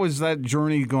has that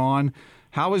journey gone?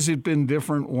 How has it been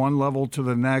different one level to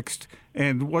the next?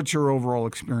 And what's your overall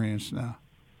experience now?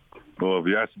 Well, if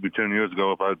you asked me 10 years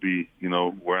ago if I'd be,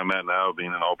 where I'm at now,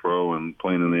 being an All-Pro and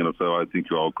playing in the NFL, I think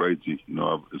you're all crazy.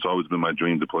 It's always been my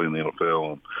dream to play in the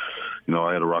NFL. And,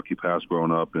 I had a rocky past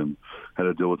growing up and had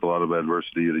to deal with a lot of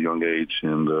adversity at a young age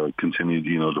and continued,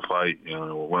 to fight.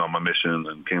 Went on my mission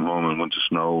and came home and went to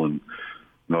Snow. And,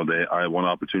 I had one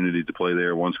opportunity to play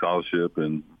there, one scholarship,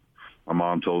 and my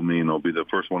mom told me, be the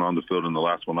first one on the field and the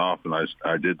last one off. And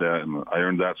I did that, and I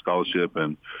earned that scholarship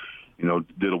and,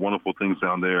 did a wonderful things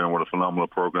down there, and what a phenomenal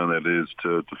program that is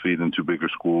to feed into bigger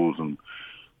schools. And,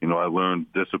 I learned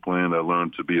discipline. I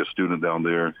learned to be a student down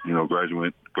there,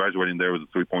 graduating there with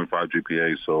a 3.5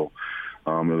 GPA. So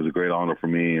it was a great honor for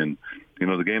me. And,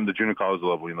 the game, the junior college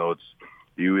level, it's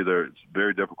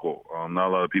very difficult. Not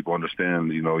a lot of people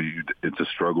understand, it's a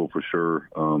struggle for sure.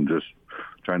 Just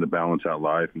trying to balance out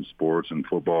life and sports and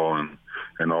football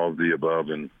and all of the above.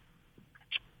 And,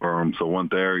 so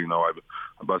went there,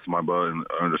 I busted my butt and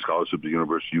earned a scholarship at the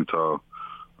University of Utah.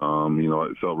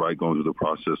 It felt right going through the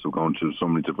process of going to so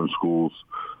many different schools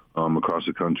across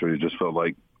the country. It just felt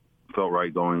right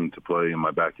going to play in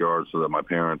my backyard so that my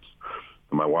parents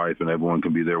and my wife and everyone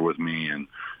can be there with me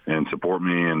and support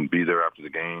me and be there after the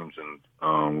games.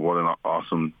 And what an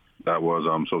awesome that was.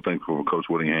 I'm so thankful for Coach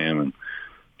Whittingham and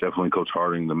definitely Coach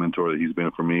Harding, the mentor that he's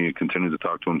been for me. I continue to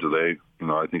talk to him today.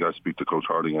 I think I speak to Coach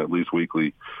Harding at least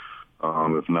weekly,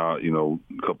 if not, a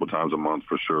couple of times a month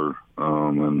for sure.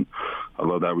 And I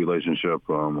love that relationship.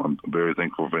 I'm very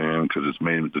thankful for him because it's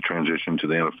made the transition to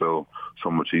the NFL so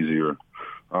much easier.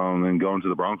 And going to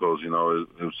the Broncos, it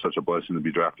was such a blessing to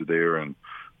be drafted there and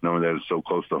knowing that it's so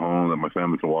close to home that my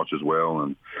family can watch as well.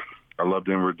 And I love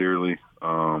Denver dearly.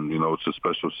 It's a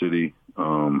special city.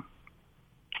 And,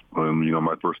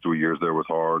 my first 3 years there was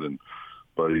hard.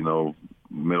 But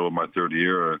middle of my third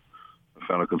year, I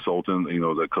found a consultant,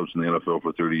 that coached in the NFL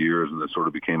for 30 years, and that sort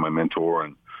of became my mentor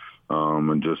and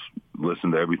just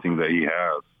listened to everything that he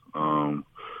has.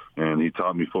 And he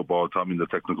taught me football, taught me the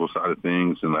technical side of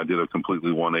things, and I did a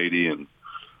completely 180 and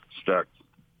stacked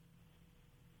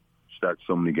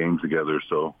so many games together.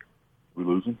 So, we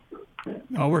losing?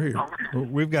 No, we're here.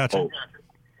 We've got you.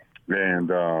 Oh.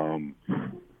 And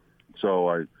so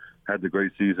I had the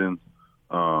great season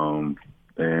and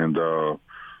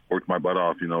worked my butt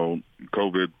off.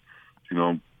 COVID,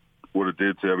 what it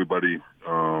did to everybody,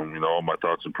 all my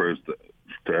thoughts and prayers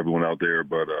to everyone out there.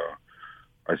 But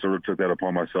I sort of took that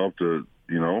upon myself to,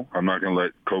 I'm not going to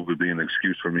let COVID be an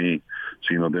excuse for me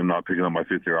to, them not picking up my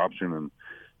fifth-year option. And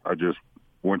I just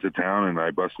went to town and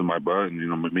I busted my butt. And,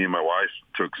 me and my wife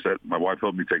took sets. My wife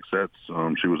helped me take sets.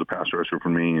 She was a pass rusher for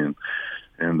me.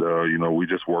 And we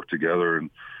just worked together. And,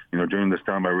 during this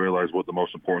time, I realized what the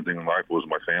most important thing in life was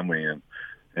my family and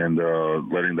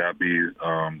letting that be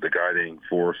the guiding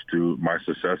force to my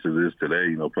success as it is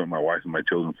today, putting my wife and my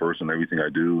children first in everything I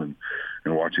do and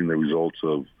watching the results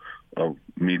of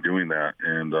me doing that.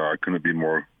 And I couldn't be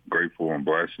more grateful and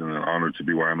blessed and honored to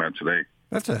be where I'm at today.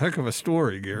 That's a heck of a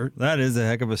story, Garrett. That is a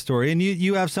heck of a story. And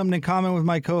you have something in common with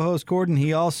my co-host, Gordon.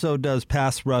 He also does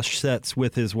pass rush sets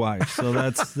with his wife. So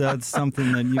that's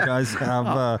something that you guys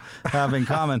have in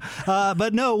common.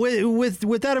 But no,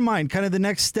 with that in mind, kind of the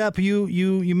next step,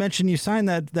 you mentioned you signed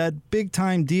that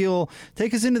big-time deal.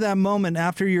 Take us into that moment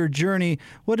after your journey.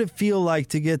 What did it feel like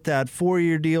to get that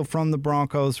 4-year deal from the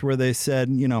Broncos where they said,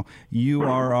 you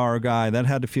are our guy? That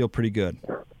had to feel pretty good.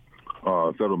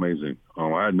 It felt amazing.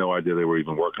 I had no idea they were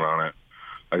even working on it.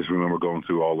 I just remember going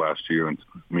through all last year, and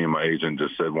me and my agent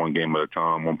just said one game at a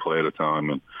time, one play at a time,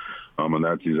 and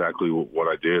that's exactly what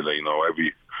I did.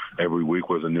 Every week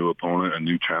was a new opponent, a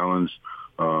new challenge,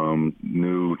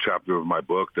 new chapter of my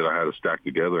book that I had to stack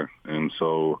together. And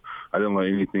so I didn't let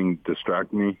anything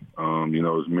distract me.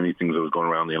 As many things that was going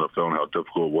around the NFL and how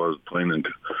difficult it was playing in,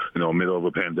 middle of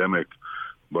a pandemic.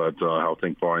 But how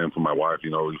thankful I am for my wife, it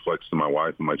reflects to my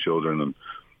wife and my children and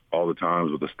all the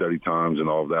times with the study times and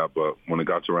all of that. But when it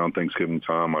got to around Thanksgiving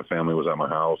time, my family was at my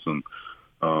house and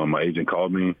my agent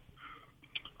called me.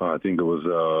 I think it was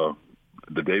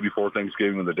the day before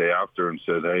Thanksgiving and the day after and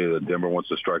said, hey, Denver wants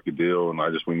to strike a deal. And I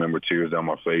just remember tears down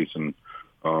my face. And,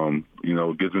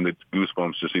 it gives me the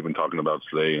goosebumps just even talking about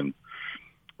today. And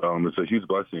it's a huge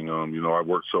blessing. I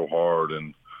worked so hard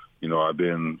and, I've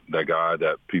been that guy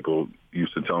that people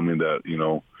used to tell me that,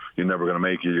 you're never going to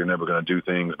make it, you're never going to do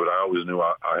things. But I always knew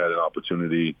I had an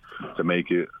opportunity to make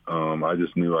it. I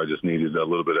just knew I just needed a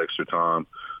little bit extra time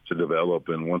to develop.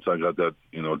 And once I got that,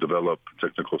 developed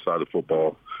technical side of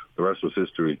football, the rest was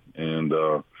history. And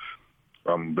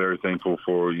I'm very thankful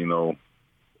for,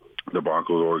 the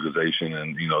Broncos organization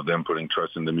and, them putting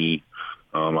trust into me.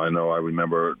 I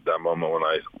remember that moment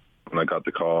when I got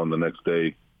the call, and the next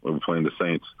day we were playing the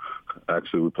Saints.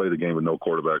 Actually, we played the game with no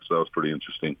quarterback, so that was pretty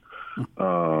interesting.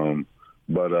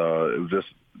 But it was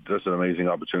just an amazing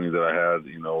opportunity that I had.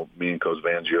 Me and Coach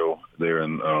Fangio there,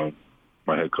 and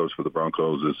my head coach for the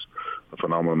Broncos is a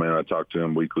phenomenal man. I talk to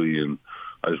him weekly, and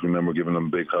I just remember giving him a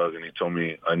big hug, and he told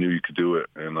me I knew you could do it.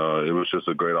 And it was just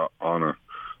a great honor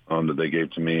that they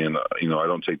gave to me. And, I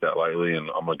don't take that lightly, and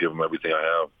I'm going to give them everything I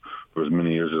have for as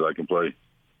many years as I can play.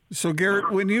 So,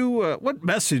 Garrett, when you what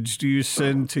message do you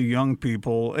send to young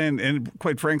people and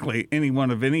quite frankly,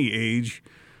 anyone of any age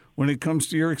when it comes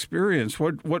to your experience?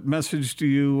 What message do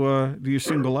you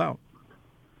single out?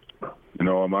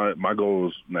 My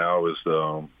goals now is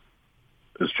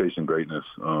chasing greatness.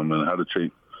 And how to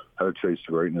chase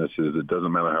greatness is it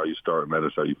doesn't matter how you start, it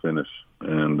matters how you finish.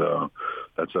 And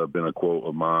that's been a quote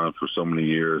of mine for so many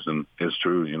years, and it's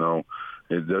true.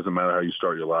 It doesn't matter how you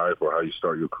start your life or how you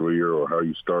start your career or how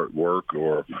you start work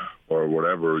or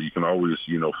whatever. You can always,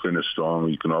 finish strong.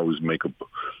 You can always make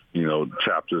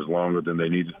chapters longer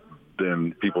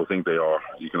than people think they are.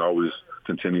 You can always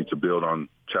continue to build on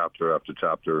chapter after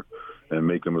chapter and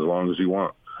make them as long as you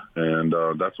want. And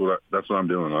that's what I'm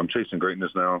doing. I'm chasing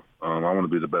greatness now. I want to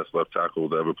be the best left tackle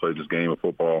to ever play this game of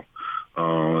football.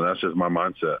 That's just my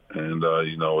mindset. And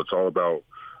it's all about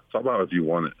if you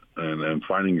want it and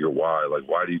finding your why. Like,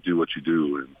 why do you do what you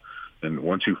do? And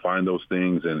once you find those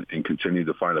things and continue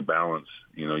to find a balance,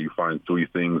 you find three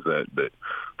things that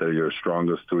are your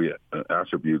strongest three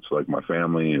attributes, like my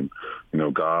family and,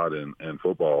 God and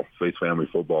football. Faith, family,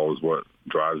 football is what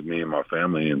drives me and my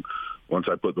family. And once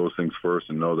I put those things first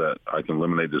and know that I can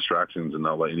eliminate distractions and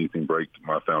not let anything break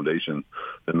my foundation,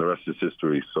 then the rest is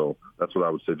history. So that's what I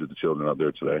would say to the children out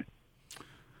there today.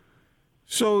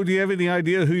 So do you have any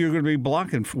idea who you're going to be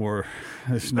blocking for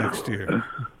this next year?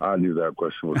 I knew that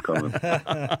question was coming.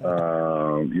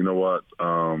 You know what?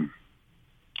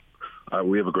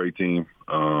 We have a great team.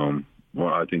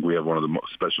 I think we have one of the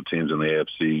most special teams in the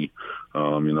AFC.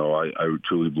 I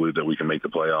truly believe that we can make the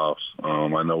playoffs.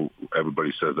 I know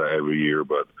everybody says that every year,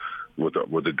 but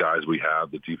with the guys we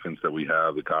have, the defense that we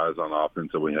have, the guys on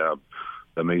offense that we have,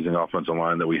 the amazing offensive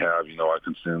line that we have, I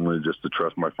continually just to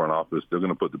trust my front office. They're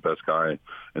going to put the best guy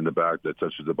in the back that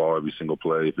touches the ball every single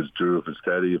play. If it's Drew, if it's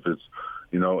Teddy, if it's,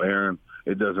 Aaron,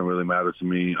 it doesn't really matter to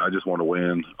me. I just want to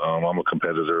win. I'm a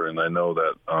competitor, and I know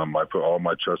that I put all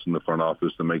my trust in the front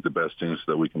office to make the best team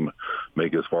so that we can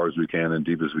make it as far as we can and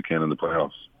deep as we can in the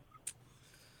playoffs.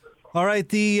 All right,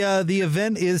 the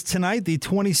event is tonight, the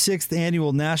 26th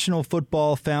Annual National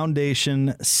Football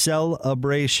Foundation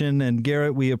Celebration. And,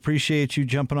 Garrett, we appreciate you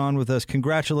jumping on with us.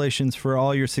 Congratulations for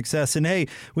all your success. And, hey,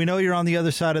 we know you're on the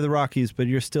other side of the Rockies, but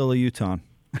you're still a Utahan.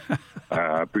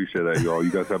 I appreciate that, y'all.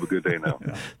 You guys have a good day now.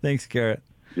 Thanks, Garrett.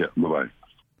 Yeah, bye-bye.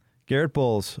 Garrett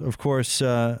Bolles, of course,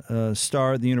 star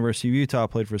at the University of Utah,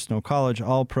 played for Snow College,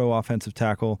 all-pro offensive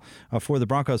tackle for the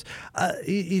Broncos.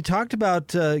 He talked about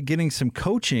getting some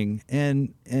coaching,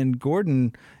 and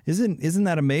Gordon, isn't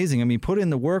that amazing? I mean, put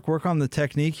in the work on the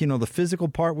technique. The physical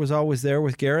part was always there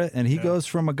with Garrett, and he goes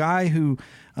from a guy who,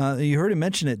 you heard him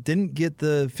mention it, didn't get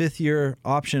the fifth-year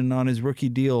option on his rookie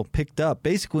deal picked up,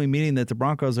 basically meaning that the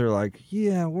Broncos are like,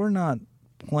 yeah, we're not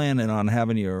planning on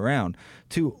having you around,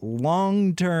 to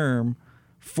long-term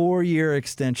 4-year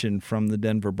extension from the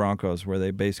Denver Broncos, where they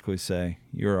basically say,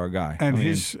 you're our guy. And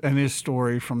his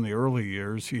story from the early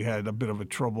years, he had a bit of a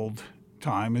troubled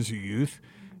time as a youth,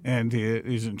 and he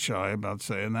isn't shy about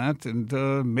saying that, and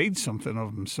made something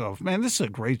of himself. Man, this is a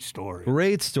great story.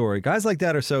 Great story. Guys like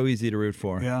that are so easy to root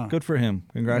for. Yeah. Good for him.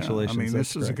 Congratulations. Yeah. I mean,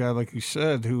 this is a guy, like you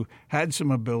said, who had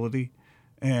some ability,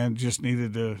 and just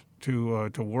needed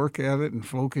to work at it and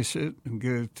focus it and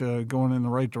get it going in the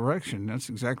right direction. That's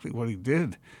exactly what he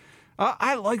did.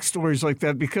 I like stories like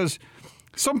that because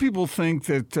some people think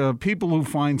that people who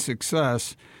find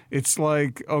success, it's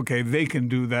like, okay, they can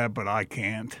do that, but I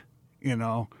can't,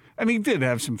 And he did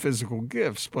have some physical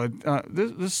gifts, but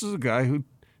this is a guy who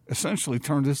essentially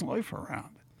turned his life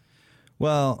around.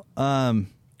 Well,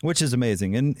 which is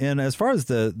amazing. And as far as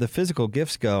the physical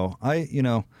gifts go, I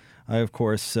of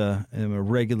course am a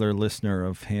regular listener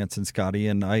of Hans and Scotty,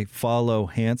 and I follow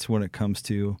Hans when it comes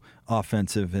to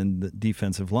offensive and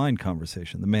defensive line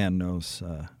conversation. The man knows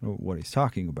what he's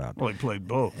talking about. Well, he played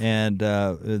both. And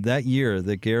that year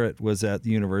that Garrett was at the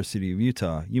University of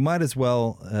Utah, you might as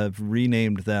well have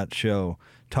renamed that show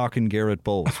Talking Garrett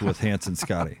Bolles with Hans and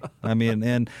Scotty. I mean,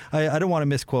 and I don't want to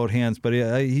misquote Hans, but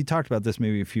he talked about this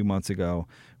maybe a few months ago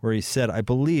where he said, I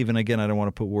believe, and again, I don't want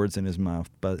to put words in his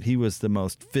mouth, but he was the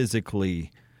most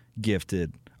physically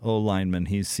gifted O-lineman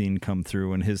he's seen come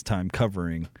through in his time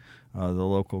covering the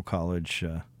local college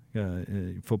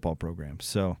football program.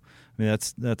 So, I mean,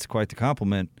 that's quite the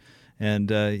compliment. And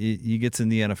he gets in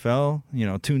the NFL,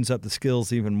 tunes up the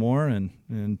skills even more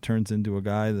and turns into a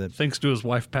guy that... Thanks to his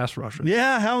wife pass rushing.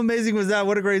 Yeah, how amazing was that?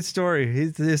 What a great story.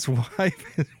 His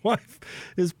wife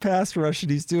is pass rushing.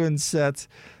 He's doing sets.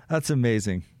 That's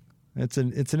amazing. It's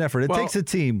an effort. It takes a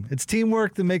team. It's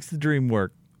teamwork that makes the dream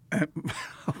work.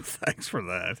 Thanks for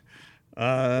that.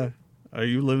 Are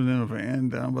you living in a van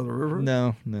down by the river?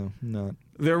 No, not.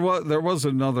 There was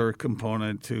another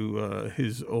component to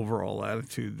his overall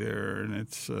attitude there, and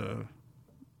it's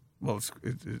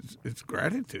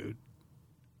gratitude.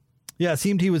 Yeah, it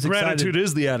seemed he was excited. Gratitude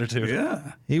is the attitude.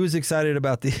 Yeah, he was excited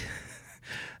about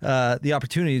the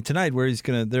opportunity tonight, where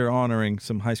they're honoring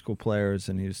some high school players,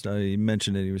 and he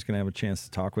mentioned it. He was going to have a chance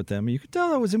to talk with them. You could tell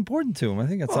that was important to him. I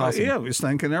think that's awesome. Yeah, he was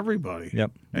thanking everybody.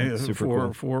 Yep, super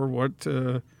cool. For what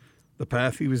the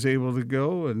path he was able to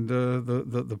go, and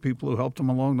the people who helped him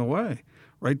along the way,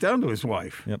 right down to his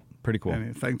wife. Yep, pretty cool. And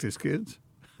he thanked his kids.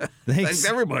 Thanks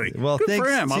everybody. Well, good thanks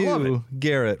for him. I love to it.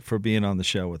 Garrett for being on the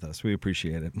show with us. We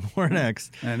appreciate it. More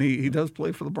next. And he does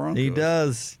play for the Broncos. He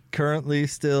does. Currently,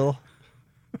 still,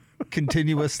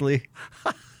 continuously.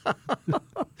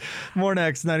 More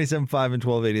next. 97.5 and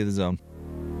 1280 The Zone.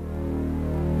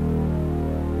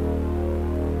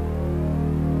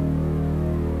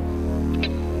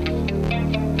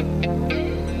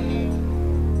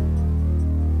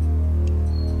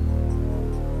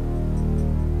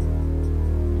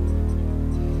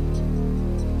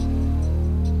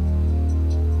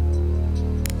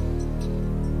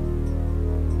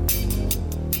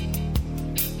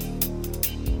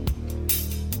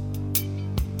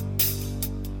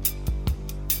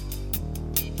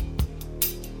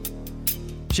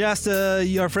 Shasta,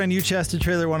 our friend Uchasta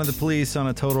Trailer wanted the police on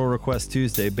a Total Request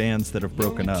Tuesday, bands that have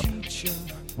broken up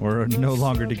or are no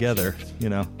longer together,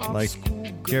 like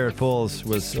Garrett Bolles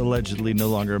was allegedly no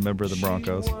longer a member of the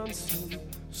Broncos.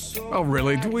 Oh,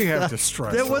 really? Do we have to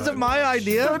stress that? That wasn't my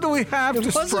idea. Do we have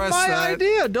to stress that? It wasn't my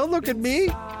idea. Don't look at me.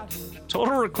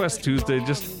 Total Request Tuesday,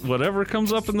 just whatever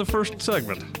comes up in the first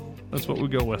segment. That's what we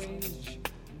go with.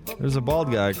 There's a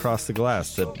bald guy across the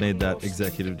glass that made that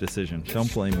executive decision.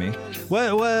 Don't blame me. We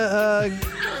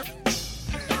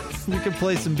can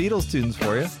play some Beatles tunes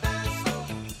for you.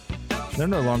 They're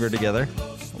no longer together.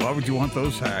 Why would you want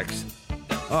those hacks?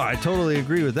 Oh, I totally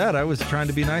agree with that. I was trying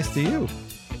to be nice to you.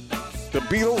 The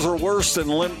Beatles are worse than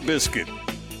Limp Bizkit.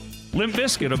 Limp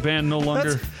Bizkit, a band no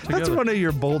longer together. That's one of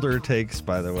your bolder takes,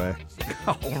 by the way.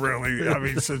 Oh, really? I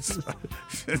mean, since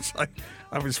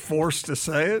I was forced to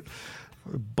say it.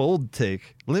 Bold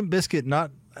take. Limp Bizkit not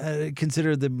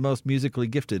considered the most musically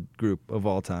gifted group of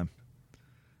all time.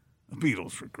 The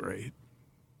Beatles were great.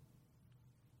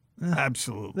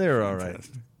 Absolutely. They were all right.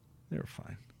 They were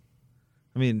fine.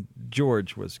 I mean,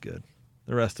 George was good.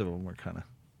 The rest of them were kind of...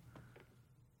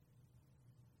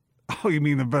 Oh, you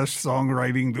mean the best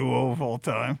songwriting duo of all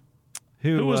time?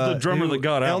 Who was the drummer that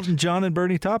got out? Elton John and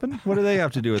Bernie Taupin? What do they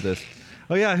have to do with this?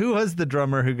 Oh, yeah. Who was the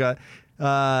drummer who got...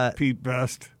 Pete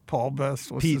Best. Paul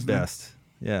Best? Pete Best.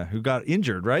 Yeah, who got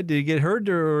injured, right? Did he get hurt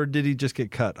or did he just get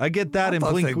cut? I get that in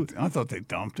Blink. I thought they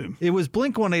dumped him. It was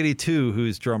Blink-182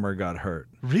 whose drummer got hurt.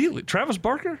 Really? Travis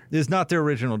Barker? Is not their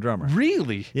original drummer.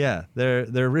 Really? Yeah, their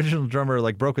original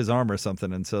drummer broke his arm or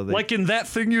something, and so they like in That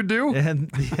Thing You Do.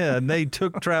 And they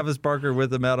took Travis Barker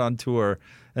with them out on tour,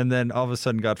 and then all of a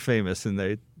sudden got famous, and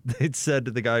they said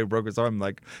to the guy who broke his arm,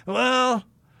 well,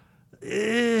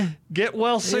 get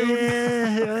well soon.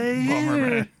 Bummer,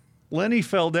 man. Lenny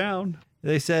fell down.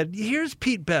 They said, "Here's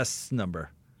Pete Best's number.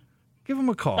 Give him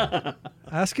a call.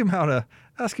 Ask him how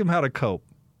to cope."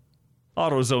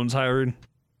 AutoZone's hiring.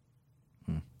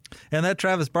 And that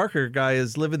Travis Barker guy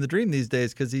is living the dream these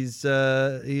days because he's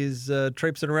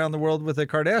traipsing around the world with a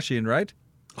Kardashian, right?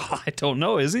 I don't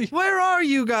know. Is he? Where are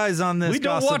you guys on this? We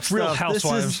don't watch stuff? Real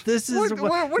Housewives. This is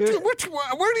where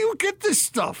do you get this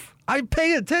stuff? I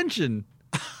pay attention.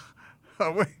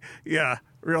 Yeah,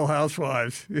 Real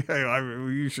Housewives. Yeah,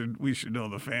 we should know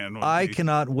the fan. I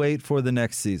cannot wait for the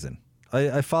next season.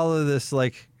 I follow this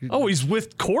like. Oh, he's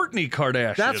with Kourtney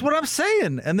Kardashian. That's what I'm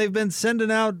saying. And they've been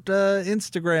sending out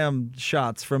Instagram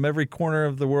shots from every corner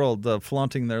of the world,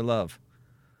 flaunting their love.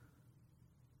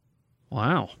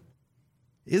 Wow.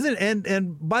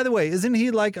 And by the way, isn't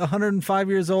he like 105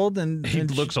 years old? And he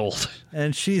looks old.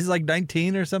 And she's like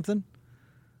 19 or something.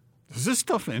 Does this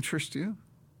stuff interest you?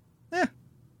 Yeah.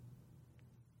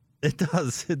 It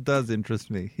does. It does interest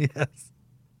me. Yes.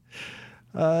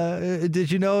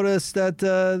 Did you notice that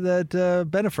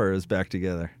Bennifer is back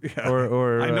together? Yeah,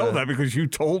 or I know that because you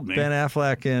told me. Ben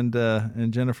Affleck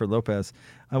and Jennifer Lopez.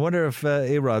 I wonder if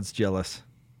A-Rod's jealous.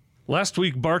 Last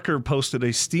week, Barker posted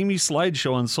a steamy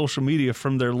slideshow on social media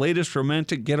from their latest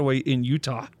romantic getaway in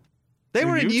Utah. They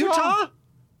were in Utah?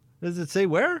 Does it say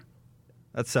where?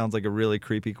 That sounds like a really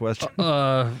creepy question.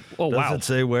 Wow. Does it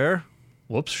say where?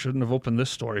 Whoops, shouldn't have opened this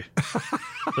story.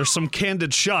 There's some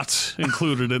candid shots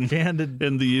included in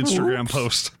the Instagram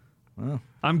post. Wow.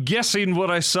 I'm guessing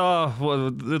what I saw,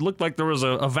 it looked like there was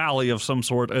a valley of some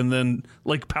sort and then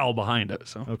Lake Powell behind it.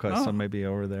 So. Okay, so maybe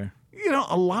over there. You know,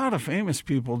 a lot of famous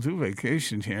people do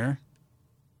vacation here.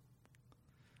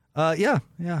 Yeah.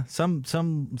 Some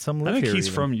live I think here he's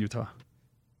even. from Utah.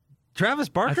 Travis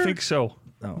Barker? I think so.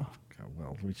 Oh,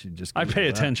 well, we should just. I pay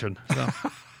attention. So.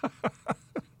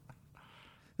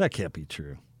 That can't be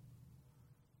true.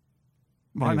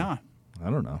 Why not? I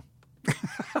don't know.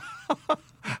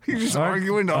 You're just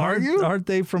arguing to argue? Aren't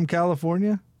they from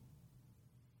California?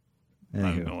 I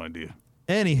have no idea.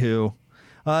 Anywho,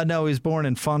 no, he was born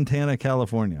in Fontana,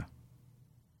 California.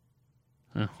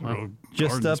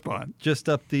 Just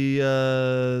up the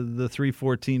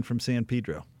 314 from San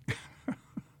Pedro.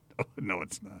 No,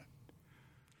 it's not.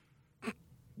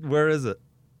 Where is it?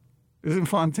 Isn't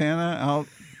Fontana out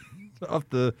up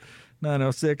the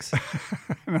 906?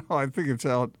 No, I think it's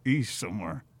out east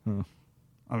somewhere. Oh.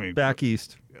 I mean, back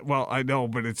east. Well, I know,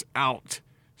 but it's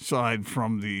outside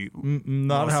from the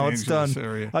not Los how Angeles it's done.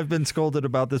 area. I've been scolded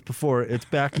about this before. It's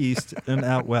back east and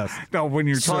out west. No, when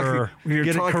you're talking,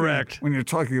 it correct. When you're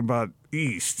talking about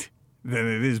east, then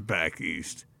it is back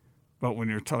east. But when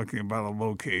you're talking about a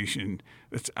location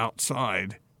that's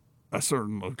outside a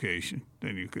certain location,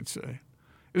 then you could say,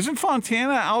 isn't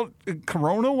Fontana out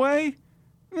Corona way?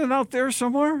 Isn't it out there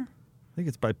somewhere? I think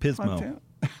it's by Pismo.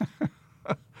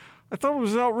 I thought it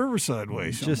was out Riverside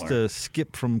way somewhere. Just a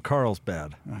skip from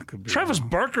Carlsbad. Travis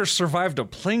Barker survived a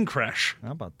plane crash.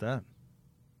 How about that?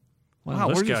 Wow,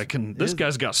 this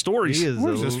guy's got stories.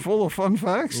 We're just full of fun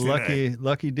facts today.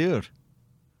 Lucky dude.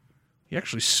 He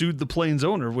actually sued the plane's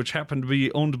owner, which happened to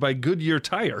be owned by Goodyear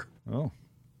Tire. Oh.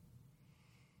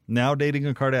 Now dating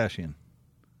a Kardashian.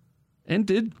 And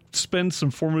did spend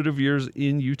some formative years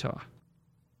in Utah.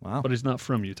 Wow. But he's not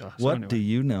from Utah. So What anyway. do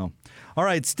you know? All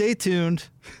right, stay tuned.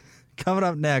 Coming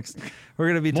up next, we're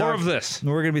going to be More of this.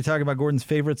 We're going to be talking about Gordon's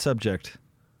favorite subject,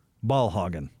 ball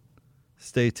hogging.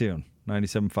 Stay tuned.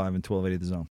 97.5 and 1280 The Zone.